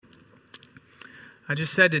I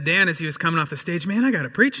just said to Dan as he was coming off the stage, man, I got to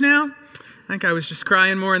preach now. I think I was just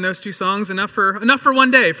crying more in those two songs. Enough for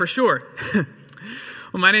one day, for sure.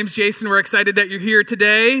 Well, my name's Jason. We're excited that you're here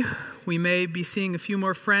today. We may be seeing a few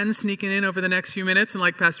more friends sneaking in over the next few minutes. And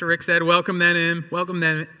like Pastor Rick said, welcome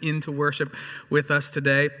them into worship with us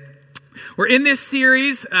today. We're in this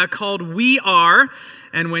series called We Are.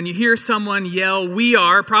 And when you hear someone yell, We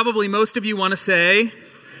Are, probably most of you want to say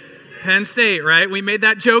Penn State, right? We made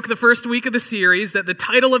that joke the first week of the series that the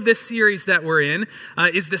title of this series that we're in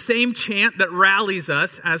is the same chant that rallies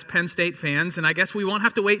us as Penn State fans. And I guess we won't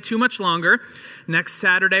have to wait too much longer. Next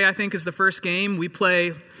Saturday, I think, is the first game. We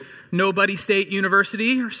play Nobody State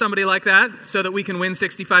University or somebody like that so that we can win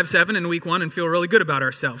 65-7 in week one and feel really good about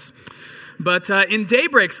ourselves. But in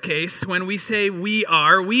Daybreak's case, when we say we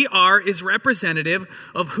are is representative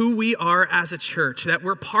of who we are as a church, that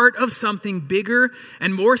we're part of something bigger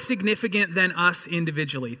and more significant than us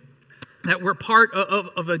individually. That we're part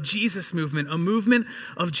of a Jesus movement, a movement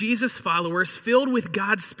of Jesus followers filled with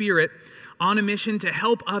God's Spirit on a mission to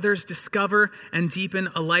help others discover and deepen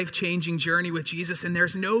a life-changing journey with Jesus. And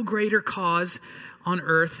there's no greater cause on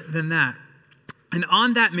earth than that. And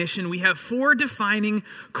on that mission, we have 4 defining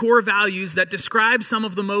core values that describe some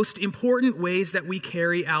of the most important ways that we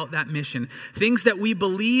carry out that mission. Things that we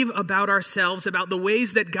believe about ourselves, about the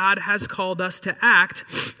ways that God has called us to act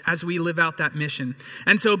as we live out that mission.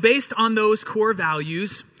 And so based on those core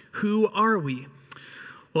values, who are we?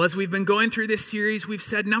 Well, as we've been going through this series, we've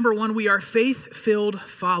said, number 1, we are faith-filled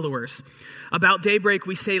followers. About Daybreak,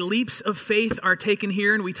 we say leaps of faith are taken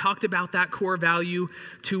here, and we talked about that core value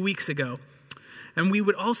 2 weeks ago. And we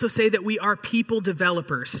would also say that we are people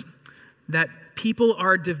developers, that people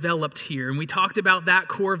are developed here. And we talked about that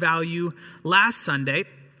core value last Sunday.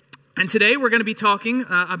 And today we're going to be talking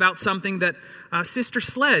about something that Sister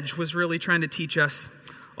Sledge was really trying to teach us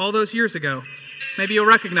all those years ago. Maybe you'll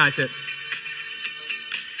recognize it.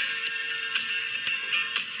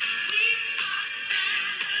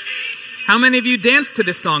 How many of you danced to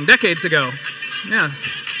this song decades ago? Yeah,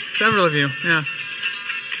 several of you, yeah.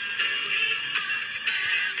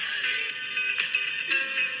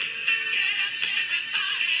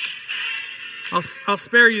 I'll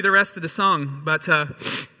spare you the rest of the song, but so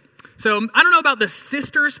I don't know about the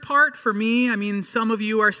sisters part for me. I mean, some of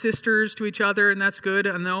you are sisters to each other, and that's good.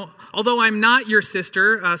 And although I'm not your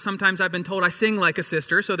sister, sometimes I've been told I sing like a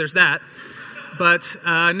sister, so there's that. But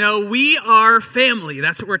no, we are family.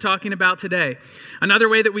 That's what we're talking about today. Another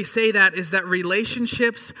way that we say that is that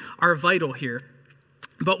relationships are vital here.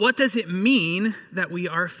 But what does it mean that we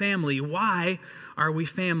are family? Why are we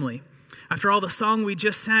family? After all, the song we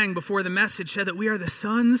just sang before the message said that we are the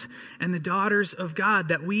sons and the daughters of God,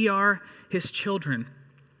 that we are his children.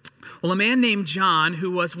 Well, a man named John, who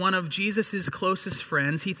was one of Jesus' closest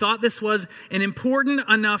friends, he thought this was an important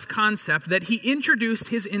enough concept that he introduced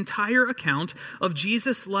his entire account of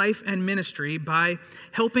Jesus' life and ministry by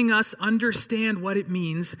helping us understand what it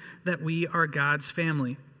means that we are God's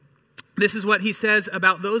family. This is what he says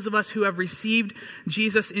about those of us who have received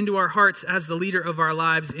Jesus into our hearts as the leader of our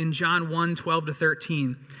lives in John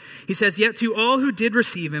 1:12-13. He says, "Yet to all who did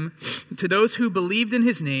receive him, to those who believed in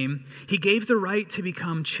his name, he gave the right to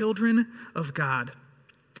become children of God.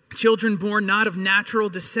 Children born not of natural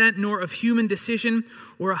descent, nor of human decision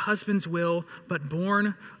or a husband's will, but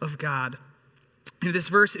born of God." And this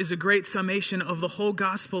verse is a great summation of the whole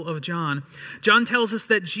Gospel of John. John tells us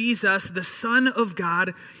that Jesus, the Son of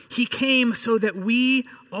God, he came so that we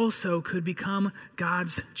also could become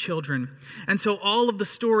God's children. And so all of the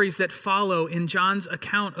stories that follow in John's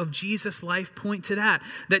account of Jesus' life point to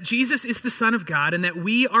that Jesus is the Son of God and that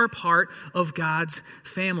we are part of God's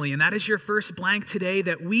family. And that is your first blank today,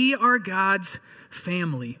 that we are God's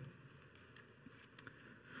family.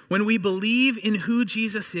 When we believe in who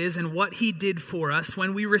Jesus is and what he did for us,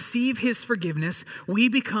 when we receive his forgiveness, we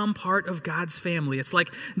become part of God's family. It's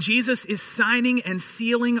like Jesus is signing and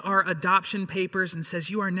sealing our adoption papers and says,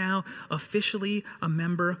 you are now officially a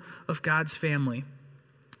member of God's family.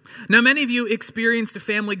 Now, many of you experienced a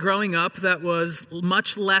family growing up that was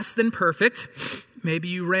much less than perfect. Maybe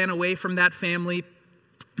you ran away from that family.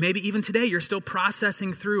 Maybe even today you're still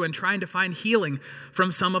processing through and trying to find healing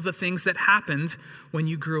from some of the things that happened when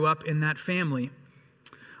you grew up in that family.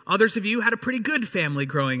 Others of you had a pretty good family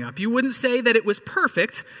growing up. You wouldn't say that it was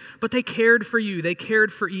perfect, but they cared for you. They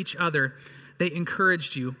cared for each other. They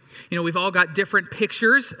encouraged you. You know, we've all got different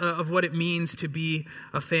pictures of what it means to be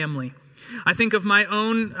a family. I think of my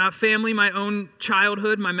own family, my own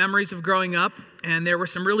childhood, my memories of growing up, and there were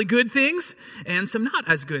some really good things and some not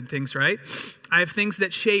as good things, right? I have things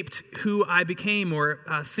that shaped who I became or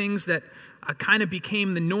things that kind of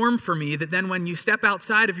became the norm for me, that then when you step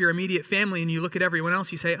outside of your immediate family and you look at everyone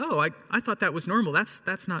else, you say, oh, I thought that was normal.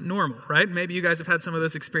 That's not normal, right? Maybe you guys have had some of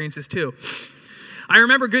those experiences too. I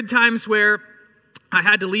remember good times where I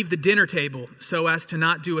had to leave the dinner table so as to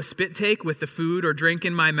not do a spit take with the food or drink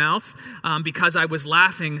in my mouth because I was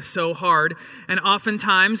laughing so hard. And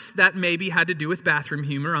oftentimes that maybe had to do with bathroom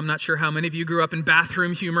humor. I'm not sure how many of you grew up in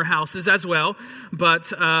bathroom humor houses as well,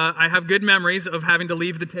 but I have good memories of having to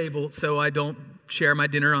leave the table so I don't share my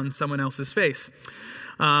dinner on someone else's face.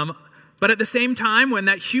 But at the same time, when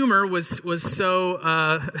that humor was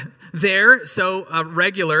so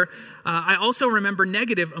regular, I also remember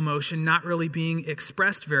negative emotion not really being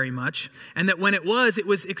expressed very much, and that when it was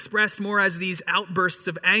expressed more as these outbursts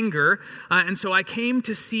of anger. And so I came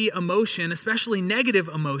to see emotion, especially negative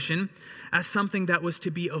emotion, as something that was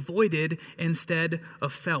to be avoided instead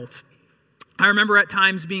of felt. I remember at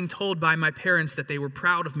times being told by my parents that they were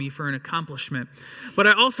proud of me for an accomplishment. But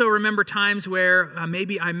I also remember times where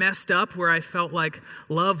maybe I messed up, where I felt like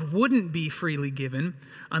love wouldn't be freely given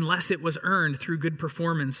unless it was earned through good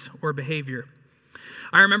performance or behavior.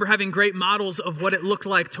 I remember having great models of what it looked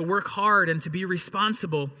like to work hard and to be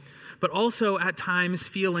responsible, but also at times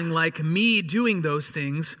feeling like me doing those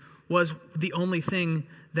things was the only thing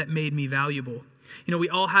that made me valuable. You know, we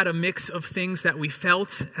all had a mix of things that we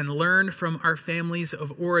felt and learned from our families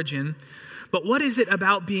of origin. But what is it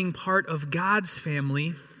about being part of God's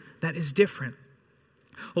family that is different?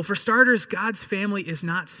 Well, for starters, God's family is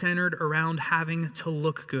not centered around having to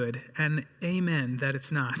look good. And amen that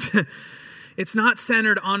it's not. It's not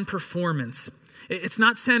centered on performance. It's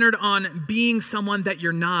not centered on being someone that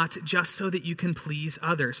you're not just so that you can please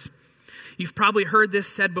others. You've probably heard this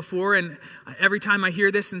said before, and every time I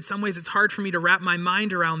hear this, in some ways it's hard for me to wrap my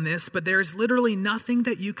mind around this, but there's literally nothing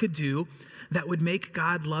that you could do that would make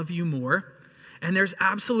God love you more, and there's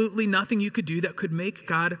absolutely nothing you could do that could make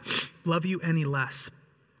God love you any less.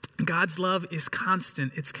 God's love is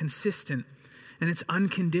constant, it's consistent, and it's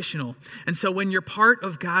unconditional. And so when you're part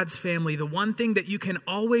of God's family, the one thing that you can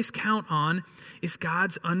always count on is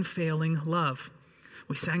God's unfailing love.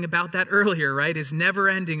 We sang about that earlier, right? His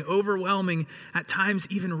never-ending, overwhelming, at times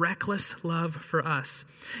even reckless love for us.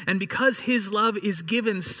 And because his love is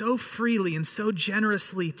given so freely and so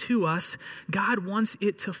generously to us, God wants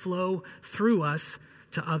it to flow through us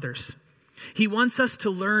to others. He wants us to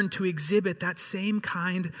learn to exhibit that same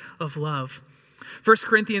kind of love. 1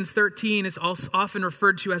 Corinthians 13 is also often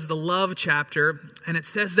referred to as the love chapter, and it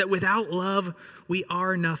says that without love, we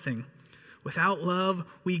are nothing. Without love,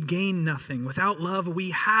 we gain nothing. Without love, we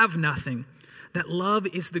have nothing. That love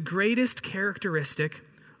is the greatest characteristic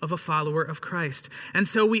of a follower of Christ. And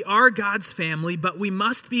so we are God's family, but we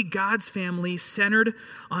must be God's family centered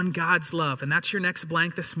on God's love. And that's your next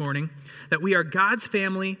blank this morning, that we are God's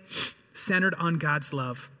family centered on God's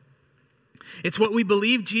love. It's what we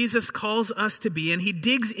believe Jesus calls us to be, and he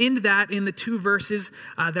digs into that in the two verses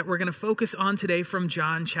that we're going to focus on today from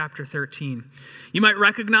John chapter 13. You might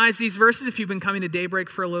recognize these verses if you've been coming to Daybreak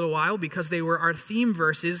for a little while, because they were our theme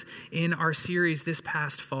verses in our series this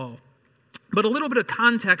past fall. But a little bit of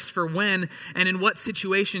context for when and in what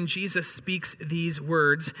situation Jesus speaks these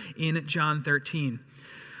words in John 13.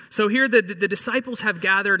 So here the disciples have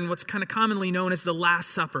gathered in what's kind of commonly known as the Last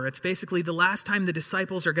Supper. It's basically the last time the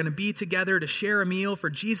disciples are going to be together to share a meal, for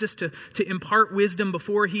Jesus to impart wisdom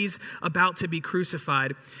before he's about to be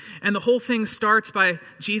crucified. And the whole thing starts by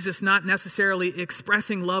Jesus not necessarily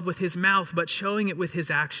expressing love with his mouth, but showing it with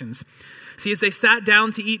his actions. See, as they sat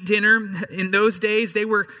down to eat dinner, in those days, they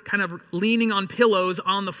were kind of leaning on pillows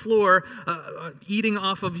on the floor, eating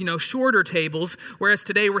off of, shorter tables, whereas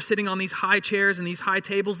today we're sitting on these high chairs and these high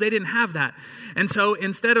tables. They didn't have that. And so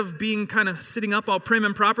instead of being kind of sitting up all prim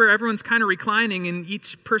and proper, everyone's kind of reclining, and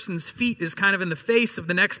each person's feet is kind of in the face of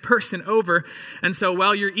the next person over. And so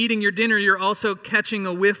while you're eating your dinner, you're also catching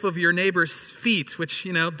a whiff of your neighbor's feet, which,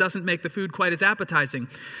 doesn't make the food quite as appetizing.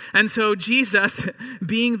 And so Jesus,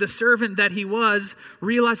 being the servant that he was,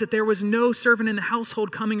 realized that there was no servant in the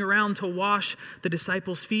household coming around to wash the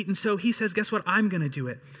disciples' feet. And so he says, guess what? I'm going to do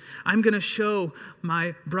it. I'm going to show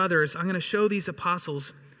my brothers, I'm going to show these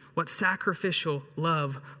apostles what sacrificial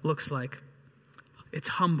love looks like. It's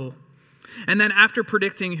humble. And then after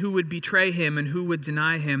predicting who would betray him and who would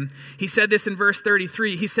deny him, he said this in verse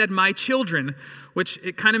 33. He said, my children, which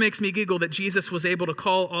it kind of makes me giggle that Jesus was able to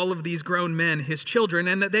call all of these grown men his children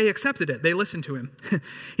and that they accepted it. They listened to him.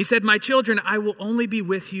 He said, my children, I will only be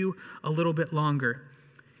with you a little bit longer.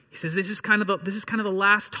 He says, this is kind of the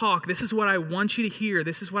last talk. This is what I want you to hear.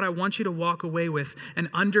 This is what I want you to walk away with and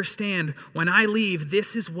understand. When I leave,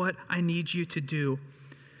 this is what I need you to do.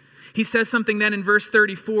 He says something then in verse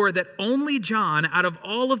 34 that only John, out of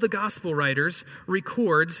all of the gospel writers,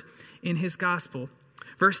 records in his gospel.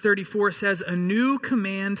 Verse 34 says, "A new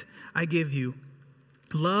command I give you,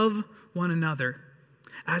 love one another.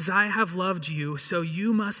 As I have loved you, so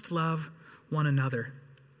you must love one another."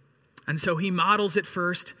 And so he models it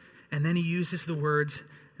first, and then he uses the words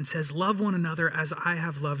and says, "Love one another as I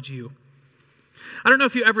have loved you." I don't know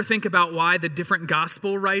if you ever think about why the different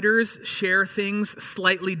gospel writers share things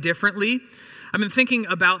slightly differently. I've been thinking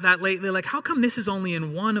about that lately, like how come this is only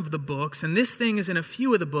in one of the books and this thing is in a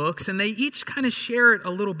few of the books, and they each kind of share it a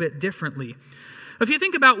little bit differently. If you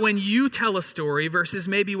think about when you tell a story versus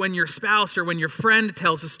maybe when your spouse or when your friend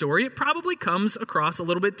tells a story, it probably comes across a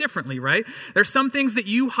little bit differently, right? There's some things that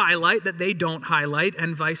you highlight that they don't highlight,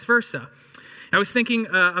 and vice versa. I was thinking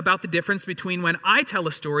about the difference between when I tell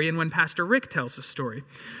a story and when Pastor Rick tells a story.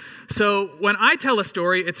 So when I tell a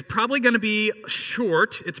story, it's probably going to be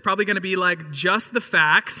short. It's probably going to be like just the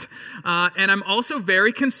facts. And I'm also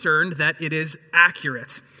very concerned that it is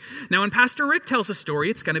accurate. Now, when Pastor Rick tells a story,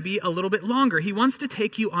 it's going to be a little bit longer. He wants to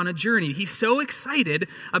take you on a journey. He's so excited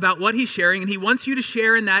about what he's sharing, and he wants you to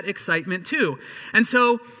share in that excitement too. And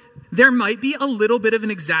so there might be a little bit of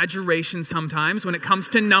an exaggeration sometimes when it comes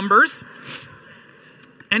to numbers.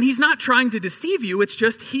 And he's not trying to deceive you. It's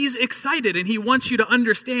just he's excited and he wants you to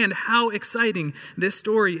understand how exciting this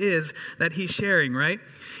story is that he's sharing, right?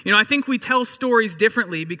 You know, I think we tell stories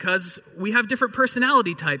differently because we have different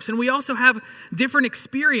personality types, and we also have different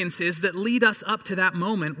experiences that lead us up to that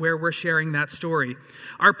moment where we're sharing that story.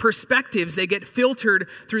 Our perspectives, they get filtered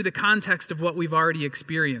through the context of what we've already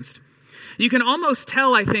experienced. You can almost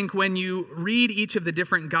tell, I think, when you read each of the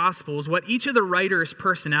different Gospels, what each of the writers'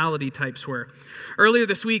 personality types were. Earlier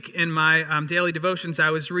this week in my daily devotions, I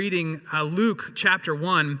was reading Luke chapter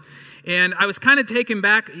 1, and I was kind of taken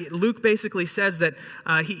back. Luke basically says that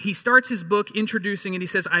he starts his book introducing, and he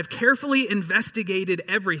says, "I've carefully investigated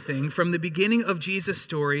everything from the beginning of Jesus'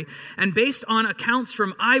 story, and based on accounts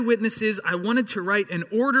from eyewitnesses, I wanted to write an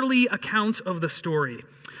orderly account of the story."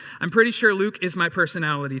 I'm pretty sure Luke is my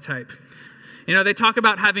personality type. You know, they talk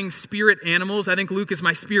about having spirit animals. I think Luke is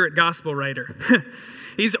my spirit gospel writer.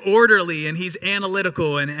 He's orderly and he's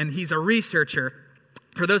analytical and he's a researcher.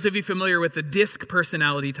 For those of you familiar with the DISC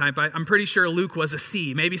personality type, I'm pretty sure Luke was a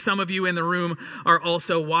C. Maybe some of you in the room are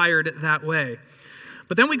also wired that way.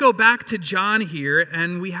 But then we go back to John here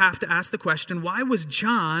and we have to ask the question, why was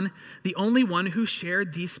John the only one who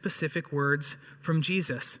shared these specific words from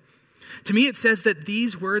Jesus? To me, it says that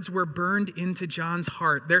these words were burned into John's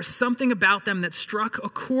heart. There's something about them that struck a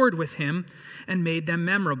chord with him and made them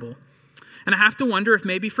memorable. And I have to wonder if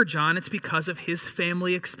maybe for John, it's because of his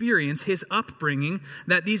family experience, his upbringing,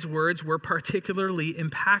 that these words were particularly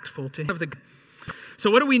impactful to him.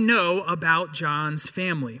 So what do we know about John's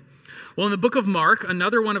family? Well, in the book of Mark,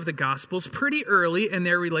 another one of the Gospels, pretty early in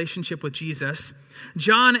their relationship with Jesus,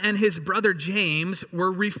 John and his brother James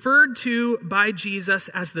were referred to by Jesus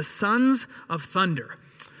as the sons of thunder.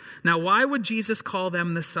 Now, why would Jesus call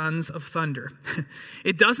them the sons of thunder?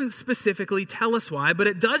 It doesn't specifically tell us why, but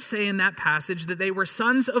it does say in that passage that they were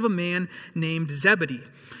sons of a man named Zebedee.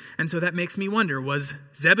 And so that makes me wonder, was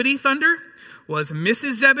Zebedee thunder? Was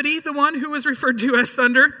Mrs. Zebedee the one who was referred to as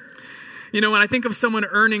thunder? You know, when I think of someone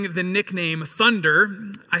earning the nickname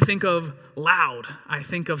Thunder, I think of loud. I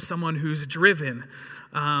think of someone who's driven,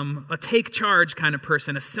 a take charge kind of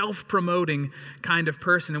person, a self-promoting kind of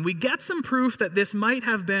person. And we get some proof that this might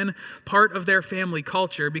have been part of their family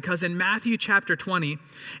culture because in Matthew chapter 20,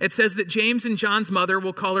 it says that James and John's mother,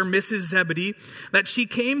 we'll call her Mrs. Zebedee, that she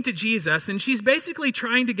came to Jesus and she's basically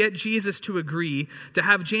trying to get Jesus to agree to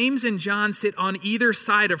have James and John sit on either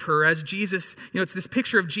side of her as Jesus, you know, it's this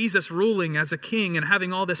picture of Jesus ruling as a king and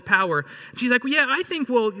having all this power. She's like, well, yeah, I think,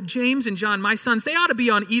 well, James and John, my sons, they ought to be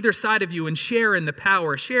on either side of you and share in the power,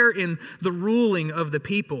 share in the ruling of the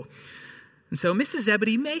people. And so Mrs.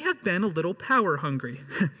 Zebedee may have been a little power hungry.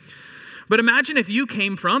 But imagine if you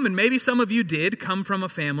came from, and maybe some of you did, come from a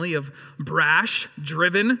family of brash,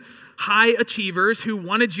 driven, high achievers who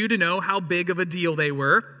wanted you to know how big of a deal they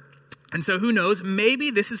were. And so who knows, maybe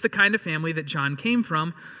this is the kind of family that John came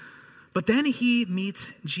from. But then he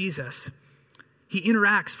meets Jesus. He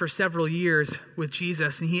interacts for several years with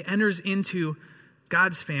Jesus, and he enters into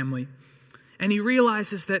God's family. And he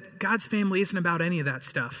realizes that God's family isn't about any of that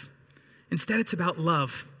stuff. Instead, it's about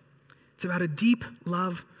love. It's about a deep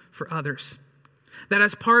love for others. That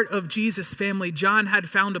as part of Jesus' family, John had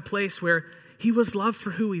found a place where he was loved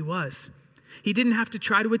for who he was. He didn't have to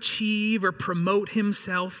try to achieve or promote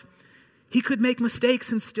himself. He could make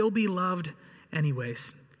mistakes and still be loved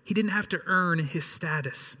anyways. He didn't have to earn his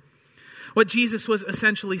status. What Jesus was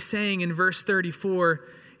essentially saying in verse 34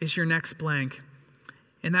 is your next blank.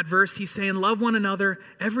 In that verse, he's saying, love one another.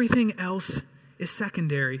 Everything else is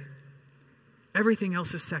secondary. Everything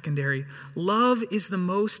else is secondary. Love is the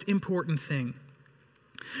most important thing.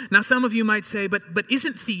 Now, some of you might say, but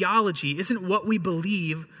isn't theology, isn't what we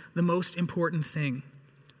believe the most important thing?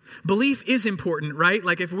 Belief is important, right?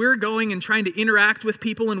 Like if we're going and trying to interact with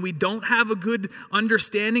people and we don't have a good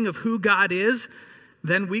understanding of who God is,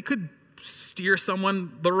 then we could steer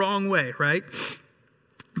someone the wrong way, right?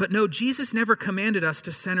 But no, Jesus never commanded us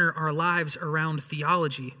to center our lives around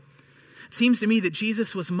theology. It seems to me that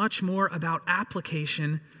Jesus was much more about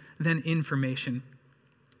application than information.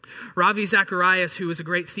 Ravi Zacharias, who was a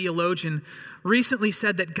great theologian, recently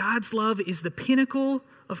said that God's love is the pinnacle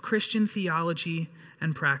of Christian theology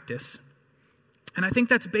and practice. And I think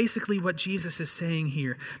that's basically what Jesus is saying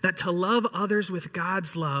here, that to love others with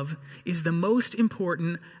God's love is the most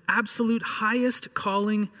important, absolute highest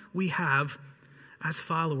calling we have as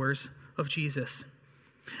followers of Jesus.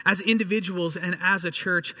 As individuals and as a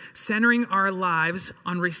church, centering our lives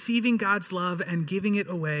on receiving God's love and giving it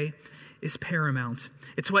away is paramount.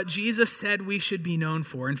 It's what Jesus said we should be known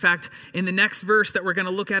for. In fact, in the next verse that we're going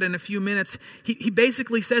to look at in a few minutes, he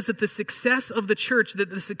basically says that the success of the church,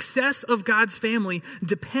 that the success of God's family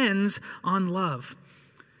depends on love.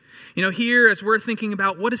 You know, here as we're thinking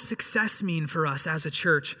about what does success mean for us as a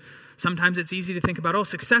church, sometimes it's easy to think about,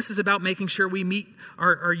 success is about making sure we meet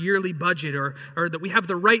our yearly budget or that we have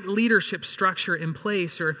the right leadership structure in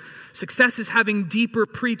place, or success is having deeper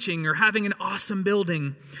preaching or having an awesome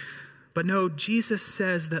building. But no, Jesus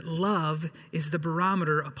says that love is the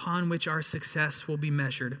barometer upon which our success will be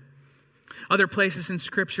measured. Other places in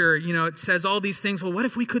Scripture, it says all these things. Well, what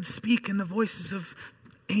if we could speak in the voices of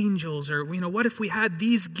angels? Or, what if we had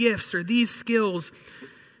these gifts or these skills?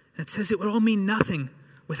 And it says it would all mean nothing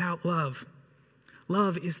without love.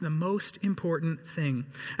 Love is the most important thing.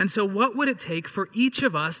 And so what would it take for each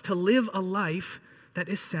of us to live a life that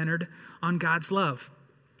is centered on God's love?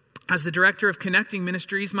 As the director of Connecting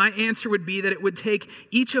Ministries, my answer would be that it would take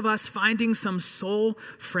each of us finding some soul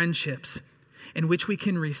friendships in which we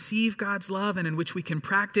can receive God's love and in which we can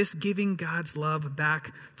practice giving God's love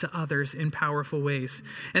back to others in powerful ways.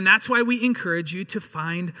 And that's why we encourage you to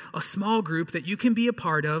find a small group that you can be a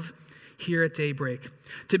part of here at Daybreak,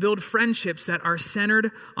 to build friendships that are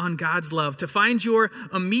centered on God's love, to find your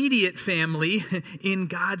immediate family in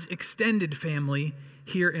God's extended family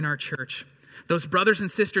here in our church. Those brothers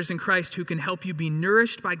and sisters in Christ who can help you be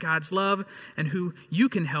nourished by God's love and who you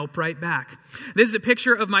can help right back. This is a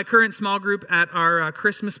picture of my current small group at our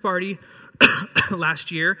Christmas party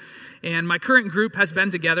last year. And my current group has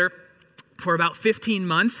been together for about 15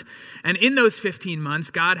 months. And in those 15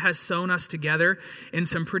 months, God has sewn us together in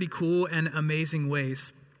some pretty cool and amazing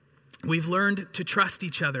ways. We've learned to trust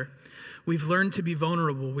each other. We've learned to be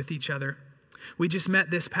vulnerable with each other. We just met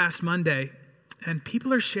this past Monday, and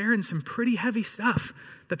people are sharing some pretty heavy stuff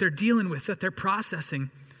that they're dealing with, that they're processing.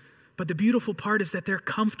 But the beautiful part is that they're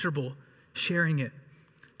comfortable sharing it.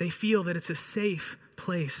 They feel that it's a safe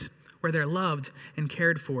place where they're loved and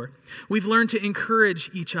cared for. We've learned to encourage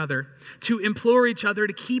each other, to implore each other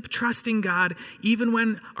to keep trusting God, even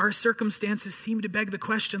when our circumstances seem to beg the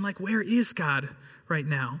question, like, where is God right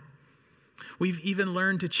now? We've even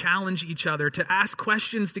learned to challenge each other, to ask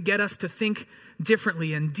questions to get us to think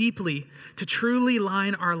differently and deeply, to truly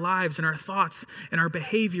line our lives and our thoughts and our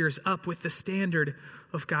behaviors up with the standard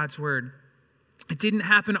of God's word. It didn't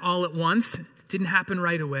happen all at once. It didn't happen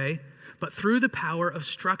right away. But through the power of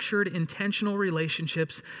structured, intentional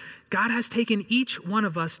relationships, God has taken each one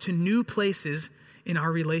of us to new places in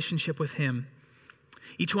our relationship with Him.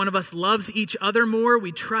 Each one of us loves each other more.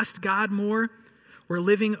 We trust God more. We're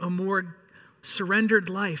living a more surrendered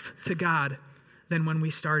life to God than when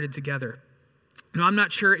we started together. Now, I'm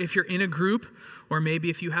not sure if you're in a group or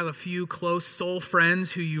maybe if you have a few close soul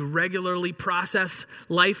friends who you regularly process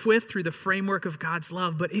life with through the framework of God's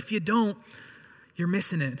love, but if you don't, you're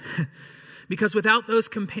missing it. Because without those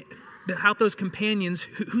companions,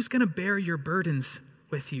 who's going to bear your burdens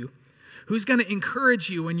with you? Who's going to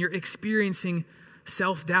encourage you when you're experiencing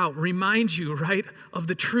self-doubt? Remind you, right, of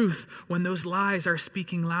the truth when those lies are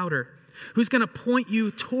speaking louder? Who's going to point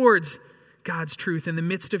you towards God's truth in the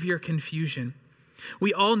midst of your confusion?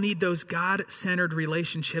 We all need those God-centered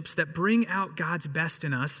relationships that bring out God's best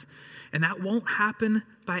in us, and that won't happen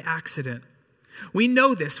by accident. We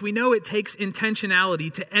know this. We know it takes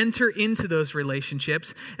intentionality to enter into those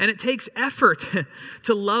relationships, and it takes effort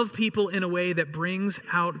to love people in a way that brings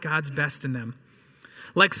out God's best in them.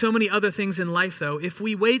 Like so many other things in life, though, if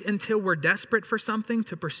we wait until we're desperate for something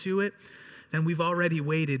to pursue it, then we've already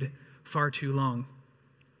waited far too long.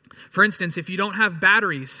 For instance, if you don't have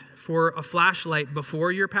batteries for a flashlight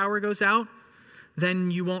before your power goes out,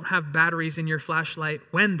 then you won't have batteries in your flashlight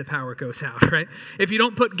when the power goes out, right? If you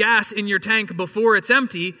don't put gas in your tank before it's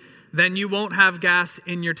empty, then you won't have gas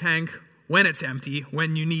in your tank when it's empty,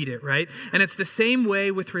 when you need it, right? And it's the same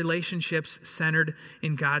way with relationships centered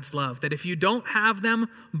in God's love, that if you don't have them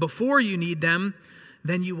before you need them,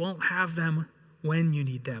 then you won't have them when you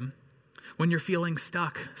need them. When you're feeling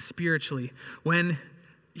stuck spiritually, when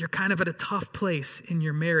you're kind of at a tough place in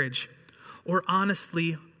your marriage, or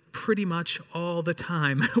honestly, pretty much all the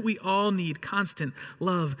time. We all need constant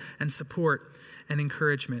love and support and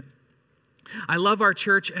encouragement. I love our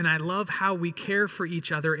church, and I love how we care for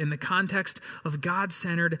each other in the context of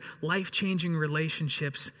God-centered, life-changing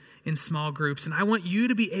relationships in small groups. And I want you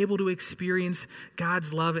to be able to experience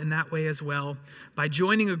God's love in that way as well by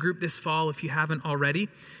joining a group this fall if you haven't already.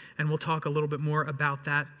 And we'll talk a little bit more about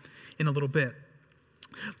that in a little bit.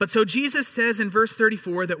 But so Jesus says in verse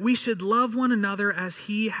 34 that we should love one another as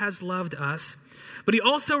he has loved us. But he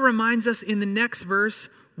also reminds us in the next verse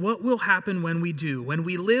what will happen when we do, when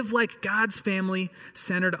we live like God's family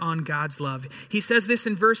centered on God's love. He says this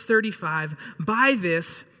in verse 35, "By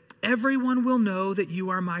this, everyone will know that you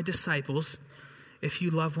are my disciples if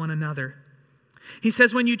you love one another." He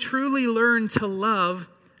says when you truly learn to love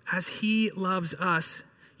as he loves us,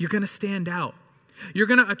 you're going to stand out. You're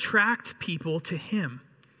going to attract people to him.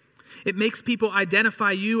 It makes people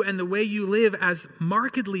identify you and the way you live as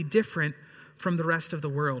markedly different from the rest of the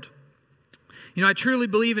world. You know, I truly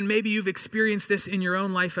believe, and maybe you've experienced this in your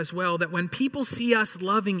own life as well, that when people see us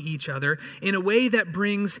loving each other in a way that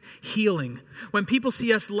brings healing, when people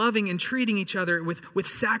see us loving and treating each other with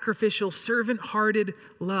sacrificial, servant-hearted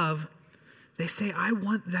love, they say, I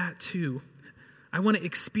want that too. I want to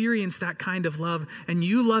experience that kind of love, and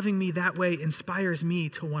you loving me that way inspires me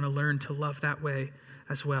to want to learn to love that way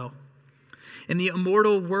as well. In the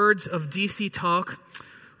immortal words of DC Talk,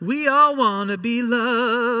 we all want to be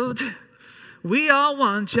loved. We all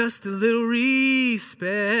want just a little respect.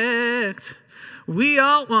 We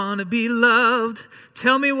all want to be loved.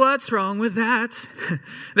 Tell me what's wrong with that.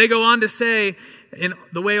 They go on to say, in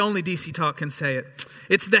the way only DC Talk can say it,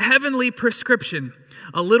 it's the heavenly prescription.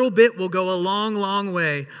 A little bit will go a long, long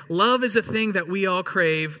way. Love is a thing that we all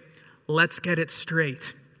crave. Let's get it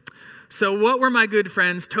straight. So what were my good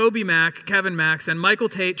friends Toby Mac, Kevin Max, and Michael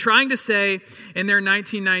Tate trying to say in their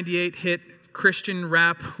 1998 hit Christian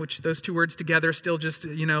rap, which those two words together still just,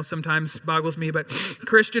 sometimes boggles me, but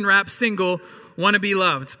Christian rap single, "Wanna Be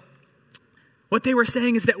Loved"? What they were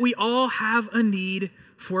saying is that we all have a need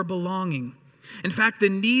for belonging. In fact, the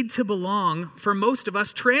need to belong for most of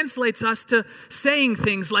us translates us to saying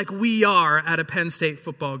things like "we are" at a Penn State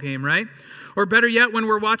football game, right? Or better yet, when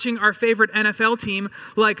we're watching our favorite NFL team,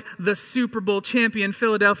 like the Super Bowl champion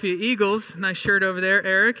Philadelphia Eagles. Nice shirt over there,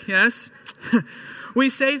 Eric, yes? We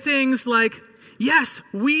say things like, "Yes,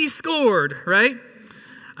 we scored," right?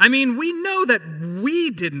 I mean, we know that we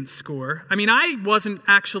didn't score. I mean, I wasn't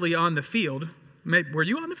actually on the field. Were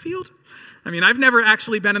you on the field? I mean, I've never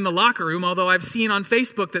actually been in the locker room, although I've seen on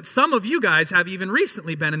Facebook that some of you guys have even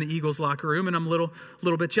recently been in the Eagles locker room, and I'm a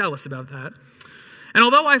little bit jealous about that. And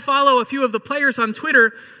although I follow a few of the players on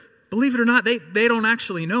Twitter, believe it or not, they don't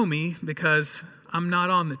actually know me because I'm not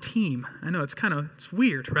on the team. I know it's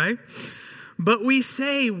weird, right? But we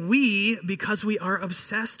say "we" because we are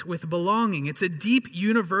obsessed with belonging. It's a deep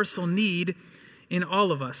universal need in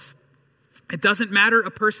all of us. It doesn't matter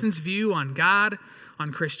a person's view on God,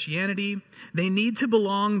 on Christianity. They need to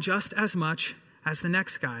belong just as much as the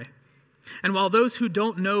next guy. And while those who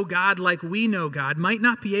don't know God like we know God might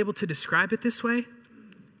not be able to describe it this way,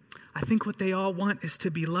 I think what they all want is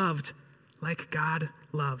to be loved like God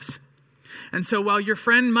loves. And so while your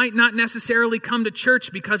friend might not necessarily come to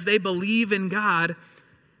church because they believe in God,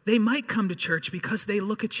 they might come to church because they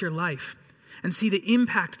look at your life and see the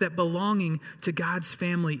impact that belonging to God's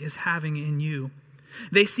family is having in you.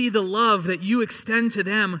 They see the love that you extend to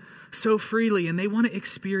them so freely, and they want to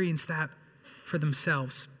experience that for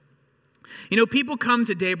themselves. You know, people come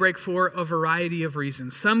to Daybreak for a variety of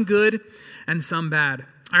reasons, some good and some bad.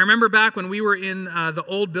 I remember back when we were in the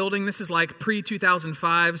old building. This is like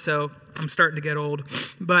pre-2005, so I'm starting to get old.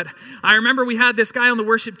 But I remember we had this guy on the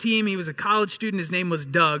worship team. He was a college student. His name was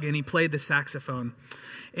Doug, and he played the saxophone.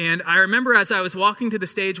 And I remember as I was walking to the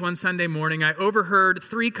stage one Sunday morning, I overheard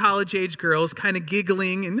 3 college-age girls kind of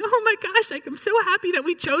giggling. And, "Oh my gosh, I'm so happy that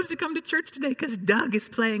we chose to come to church today because Doug is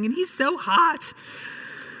playing, and he's so hot."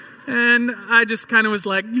 And I just kind of was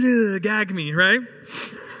like, "Gag me," right?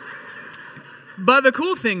 But the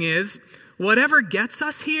cool thing is, whatever gets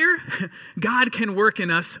us here, God can work in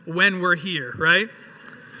us when we're here, right?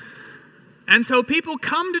 And so people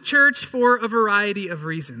come to church for a variety of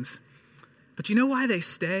reasons. But you know why they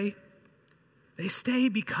stay? They stay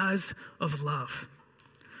because of love.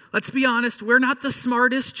 Let's be honest, we're not the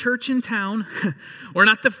smartest church in town. We're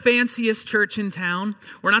not the fanciest church in town.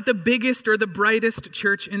 We're not the biggest or the brightest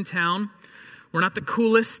church in town. We're not the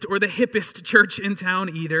coolest or the hippest church in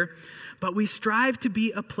town either. But we strive to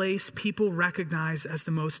be a place people recognize as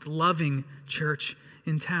the most loving church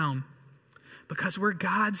in town. Because we're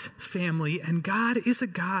God's family, and God is a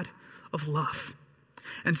God of love.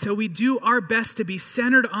 And so we do our best to be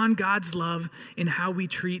centered on God's love in how we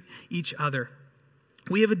treat each other.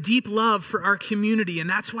 We have a deep love for our community, and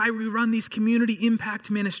that's why we run these community impact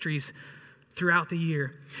ministries throughout the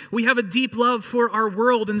year. We have a deep love for our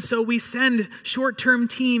world, and so we send short-term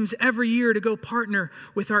teams every year to go partner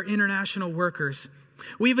with our international workers.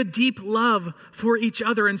 We have a deep love for each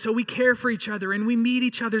other, and so we care for each other, and we meet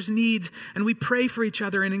each other's needs, and we pray for each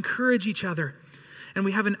other and encourage each other. And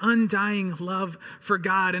we have an undying love for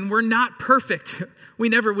God, and we're not perfect. We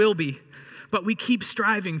never will be. But we keep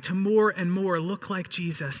striving to more and more look like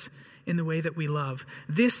Jesus in the way that we love.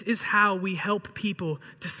 This is how we help people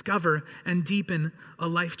discover and deepen a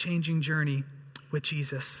life-changing journey with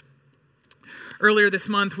Jesus. Earlier this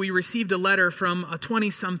month, we received a letter from a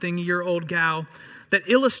 20-something-year-old gal that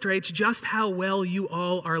illustrates just how well you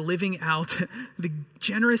all are living out the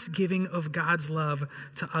generous giving of God's love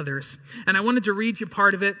to others. And I wanted to read you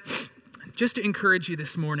part of it just to encourage you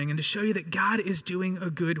this morning and to show you that God is doing a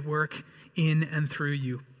good work in and through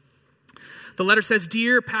you. The letter says,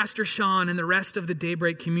 "Dear Pastor Sean and the rest of the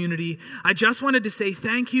Daybreak community, I just wanted to say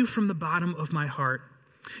thank you from the bottom of my heart.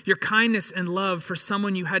 Your kindness and love for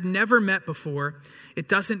someone you had never met before, it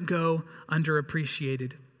doesn't go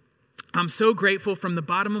underappreciated. I'm so grateful from the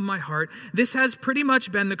bottom of my heart. This has pretty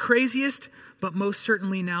much been the craziest, but most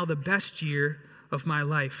certainly now the best year of my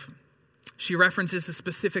life." She references a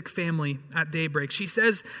specific family at Daybreak. She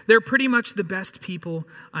says, "They're pretty much the best people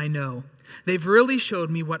I know. They've really showed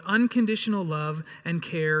me what unconditional love and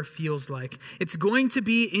care feels like. It's going to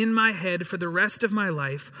be in my head for the rest of my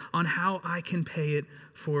life on how I can pay it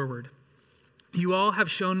forward. You all have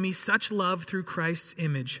shown me such love through Christ's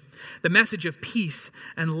image. The message of peace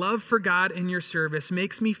and love for God in your service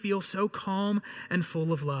makes me feel so calm and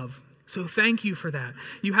full of love. So thank you for that.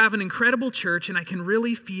 You have an incredible church, and I can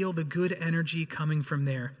really feel the good energy coming from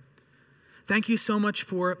there. Thank you so much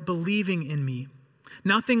for believing in me.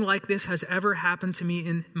 Nothing like this has ever happened to me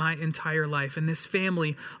in my entire life. And this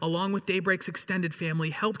family, along with Daybreak's extended family,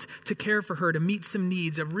 helped to care for her, to meet some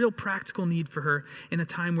needs, a real practical need for her in a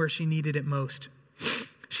time where she needed it most.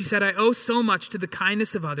 She said, I owe so much to the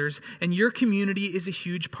kindness of others, and your community is a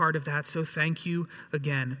huge part of that, so thank you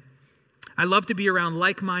again. I love to be around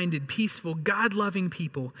like-minded, peaceful, God-loving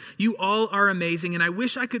people. You all are amazing, and I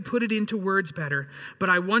wish I could put it into words better, but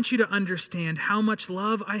I want you to understand how much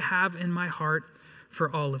love I have in my heart for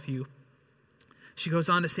all of you. She goes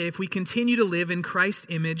on to say, if we continue to live in Christ's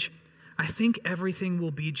image, I think everything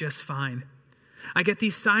will be just fine. I get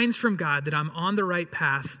these signs from God that I'm on the right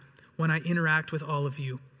path when I interact with all of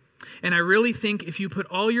you. And I really think if you put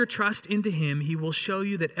all your trust into Him, He will show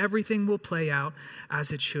you that everything will play out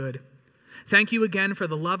as it should. Thank you again for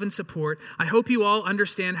the love and support. I hope you all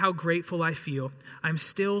understand how grateful I feel. I'm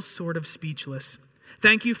still sort of speechless.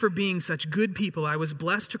 Thank you for being such good people I was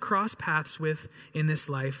blessed to cross paths with in this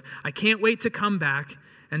life. I can't wait to come back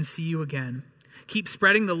and see you again. Keep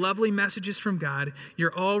spreading the lovely messages from God. You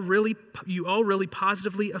all really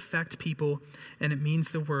positively affect people, and it means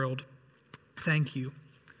the world. Thank you.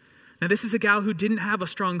 Now, this is a gal who didn't have a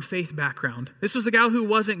strong faith background. This was a gal who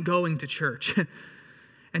wasn't going to church.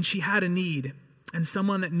 And she had a need, and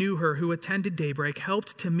someone that knew her who attended Daybreak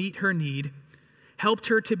helped to meet her need, helped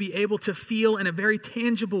her to be able to feel in a very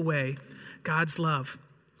tangible way God's love.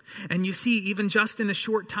 And you see, even just in the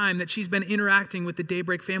short time that she's been interacting with the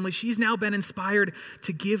Daybreak family, she's now been inspired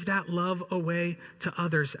to give that love away to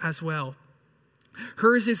others as well.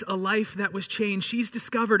 Hers is a life that was changed. She's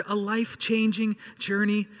discovered a life-changing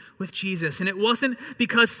journey with Jesus. And it wasn't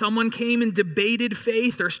because someone came and debated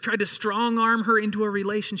faith or tried to strong-arm her into a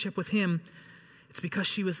relationship with Him. It's because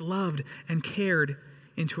she was loved and cared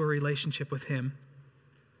into a relationship with Him.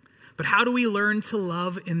 But how do we learn to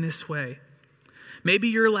love in this way? Maybe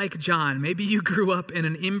you're like John. Maybe you grew up in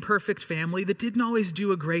an imperfect family that didn't always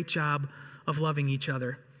do a great job of loving each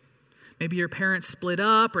other. Maybe your parents split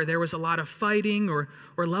up, or there was a lot of fighting, or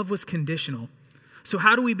love was conditional. So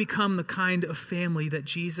how do we become the kind of family that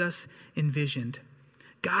Jesus envisioned?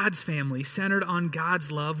 God's family, centered on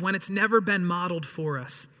God's love when it's never been modeled for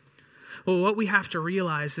us. Well, what we have to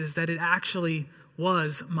realize is that it actually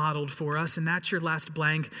was modeled for us, and that's your last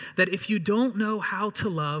blank, that if you don't know how to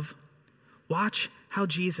love, watch how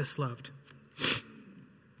Jesus loved.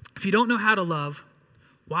 If you don't know how to love,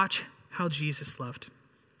 watch how Jesus loved.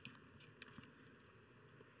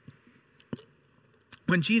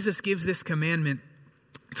 When Jesus gives this commandment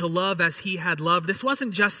to love as he had loved, this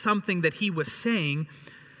wasn't just something that he was saying,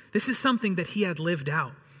 this is something that he had lived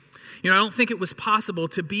out. I don't think it was possible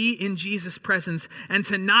to be in Jesus' presence and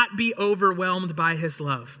to not be overwhelmed by his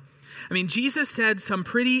love. Jesus said some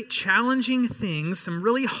pretty challenging things, some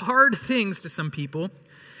really hard things to some people,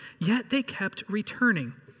 yet they kept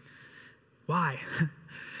returning. Why?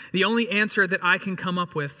 The only answer that I can come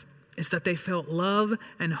up with is that they felt love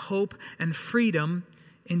and hope and freedom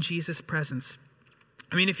in Jesus' presence.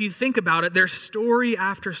 If you think about it, there's story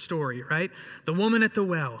after story, right? The woman at the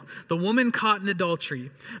well, the woman caught in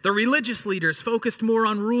adultery, the religious leaders focused more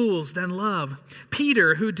on rules than love,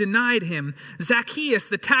 Peter who denied him, Zacchaeus,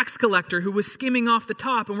 the tax collector who was skimming off the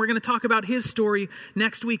top, and we're going to talk about his story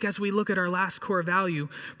next week as we look at our last core value.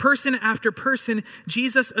 Person after person,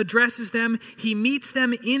 Jesus addresses them, he meets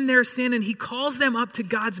them in their sin, and he calls them up to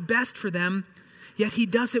God's best for them. Yet he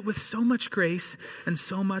does it with so much grace and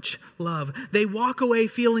so much love. They walk away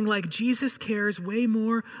feeling like Jesus cares way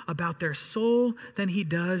more about their soul than he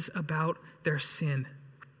does about their sin.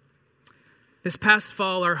 This past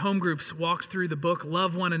fall, our home groups walked through the book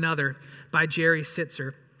Love One Another by Jerry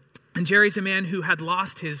Sitzer. And Jerry's a man who had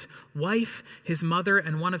lost his wife, his mother,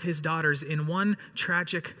 and one of his daughters in one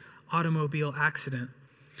tragic automobile accident.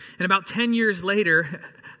 And about 10 years later,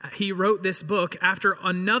 he wrote this book after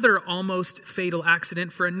another almost fatal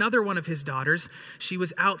accident for another one of his daughters. She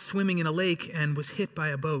was out swimming in a lake and was hit by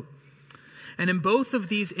a boat. And in both of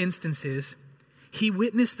these instances, he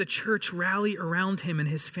witnessed the church rally around him and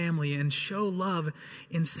his family and show love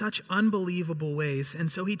in such unbelievable ways.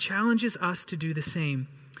 And so he challenges us to do the same.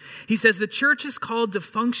 He says the church is called to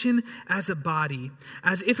function as a body,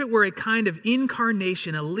 as if it were a kind of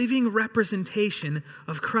incarnation, a living representation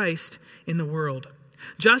of Christ in the world.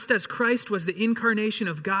 Just as Christ was the incarnation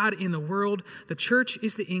of God in the world, the church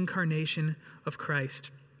is the incarnation of Christ.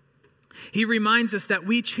 He reminds us that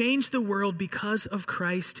we change the world because of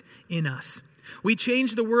Christ in us. We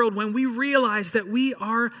change the world when we realize that we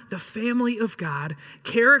are the family of God,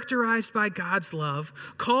 characterized by God's love,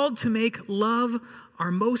 called to make love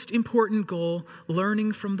our most important goal,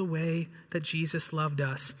 learning from the way that Jesus loved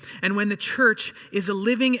us. And when the church is a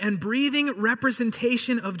living and breathing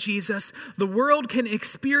representation of Jesus, the world can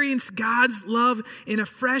experience God's love in a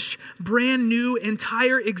fresh, brand new,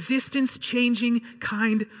 entire existence-changing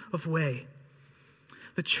kind of way.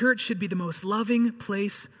 The church should be the most loving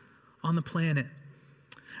place on the planet.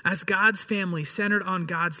 As God's family centered on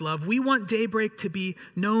God's love, we want Daybreak to be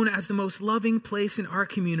known as the most loving place in our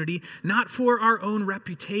community, not for our own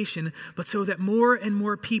reputation, but so that more and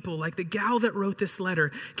more people, like the gal that wrote this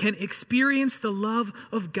letter, can experience the love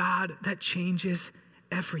of God that changes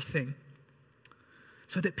everything.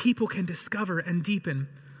 So that people can discover and deepen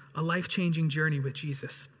a life-changing journey with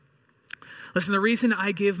Jesus. Listen, the reason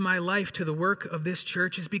I give my life to the work of this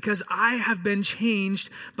church is because I have been changed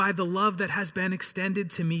by the love that has been extended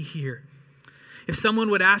to me here. If someone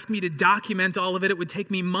would ask me to document all of it, it would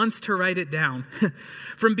take me months to write it down.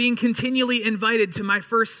 From being continually invited to my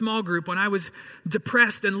first small group when I was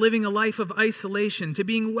depressed and living a life of isolation, to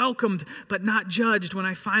being welcomed but not judged when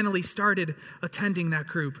I finally started attending that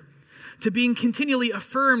group, to being continually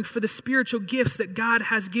affirmed for the spiritual gifts that God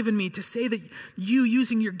has given me, to say that you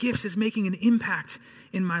using your gifts is making an impact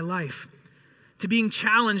in my life, to being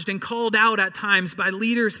challenged and called out at times by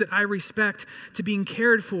leaders that I respect, to being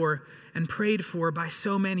cared for and prayed for by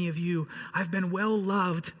so many of you. I've been well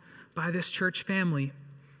loved by this church family,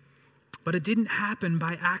 but it didn't happen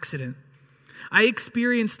by accident. I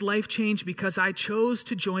experienced life change because I chose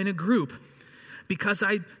to join a group, because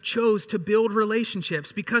I chose to build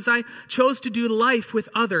relationships, because I chose to do life with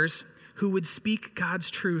others who would speak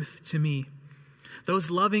God's truth to me. Those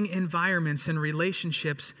loving environments and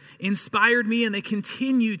relationships inspired me, and they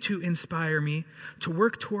continue to inspire me to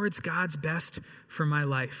work towards God's best for my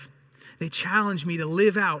life. They challenge me to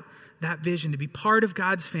live out that vision, to be part of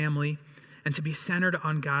God's family and to be centered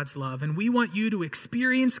on God's love. And we want you to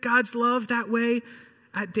experience God's love that way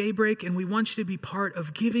at Daybreak, and we want you to be part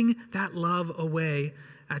of giving that love away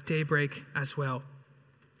at Daybreak as well.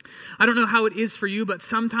 I don't know how it is for you, but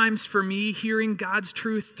sometimes for me, hearing God's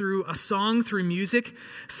truth through a song, through music,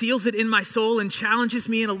 seals it in my soul and challenges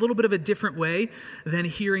me in a little bit of a different way than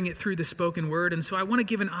hearing it through the spoken word. And so I want to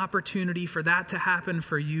give an opportunity for that to happen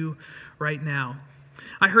for you right now.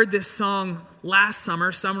 I heard this song last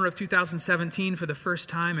summer of 2017 for the first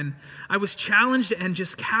time, and I was challenged and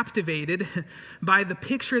just captivated by the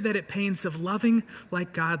picture that it paints of loving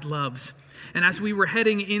like God loves. And as we were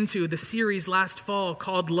heading into the series last fall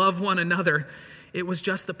called Love One Another, it was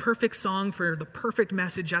just the perfect song for the perfect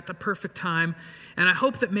message at the perfect time. And I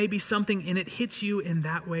hope that maybe something in it hits you in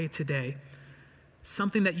that way today.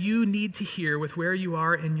 Something that you need to hear with where you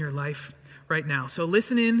are in your life right now. So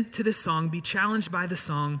listen in to this song, be challenged by the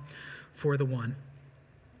song for the one.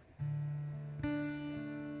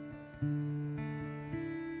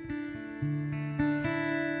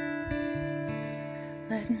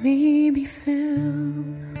 Let me be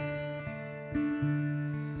filled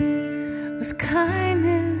with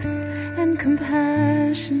kindness and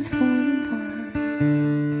compassion for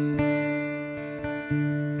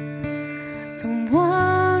the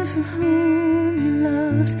one for whom you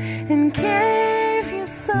loved and gave your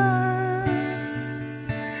son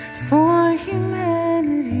for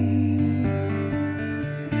humanity.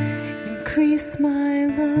 Increase my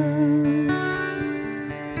love,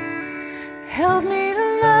 help me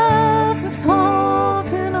to love with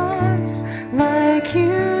open arms like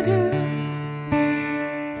you do.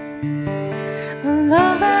 A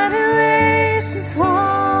love that erases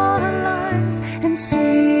all the lines and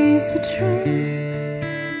sees the truth.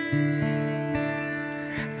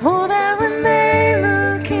 Oh, that when they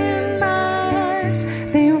look in my eyes,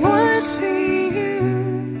 they would see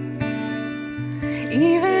you.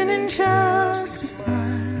 Even in just a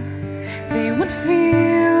smile, they would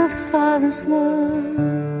feel the Father's love.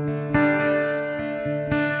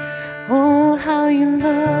 Oh, how you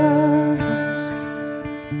love us.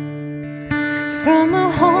 From the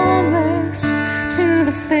homeless to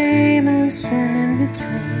the famous and in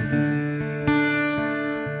between.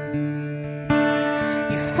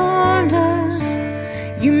 You formed us,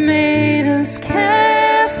 you made us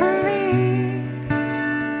carefully.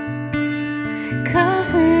 'Cause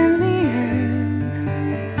in the end,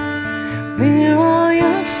 we're all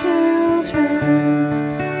your children.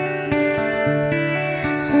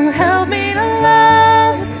 So help me to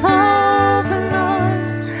love with open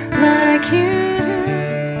arms like you do.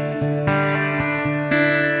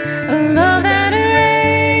 A love that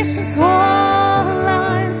erases all the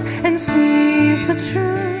lines and sees the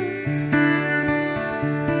truth.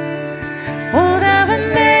 Oh, that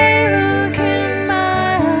when they look in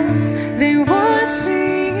my eyes, they would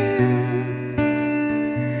see you.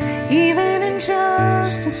 Even in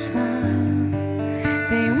just a smile,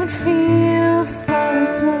 they would feel the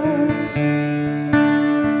Father's love.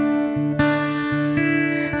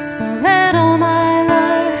 So let all my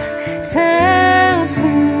life tell of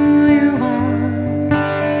who you are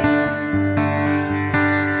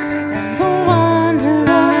and the wonder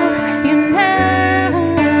of your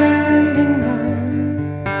never-ending love.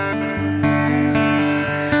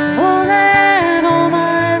 Oh, let all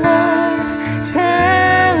my life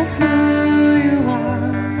tell of who you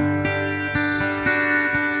are,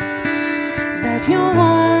 that you're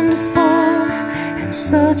wonderful and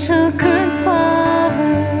such a good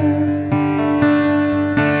Father.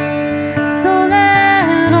 So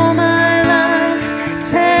let all my life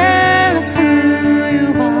tell of who you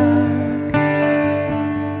are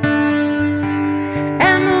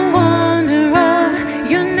and the wonder of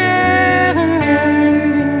your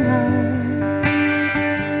never-ending love.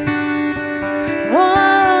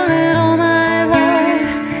 Oh, let all my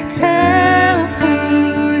life tell of who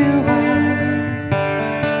you are,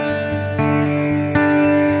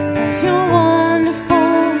 that you're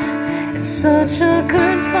wonderful and such a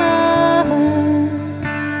good Father.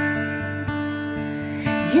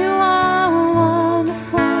 You are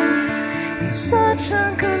wonderful and such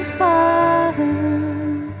a good Father.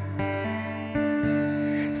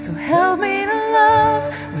 So help me to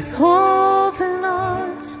love with open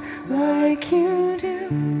arms like you do.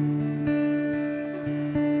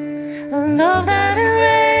 A love that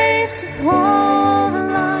erases all the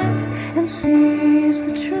lines and sees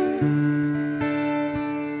the truth.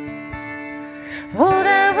 Oh,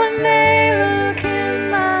 that when they look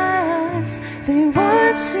in my eyes, they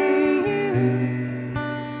would see you.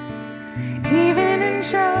 Even in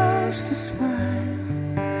just a smile,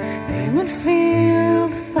 they would feel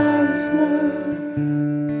the Father's love.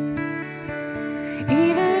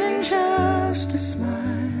 Even in just a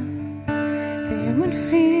smile, they would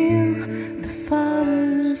feel the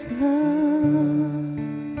Father's love.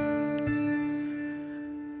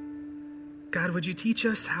 God, would you teach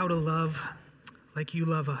us how to love like you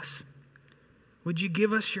love us? Would you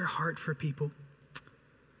give us your heart for people?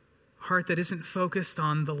 Heart that isn't focused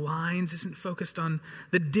on the lines, isn't focused on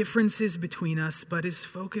the differences between us, but is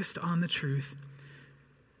focused on the truth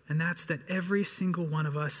And that's that every single one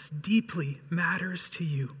of us deeply matters to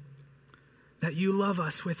you. That you love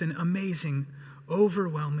us with an amazing,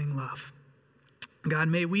 overwhelming love. God,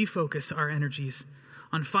 may we focus our energies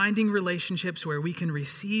on finding relationships where we can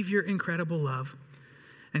receive your incredible love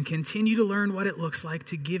and continue to learn what it looks like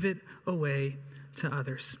to give it away to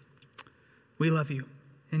others. We love you.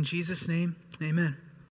 In Jesus' name, amen.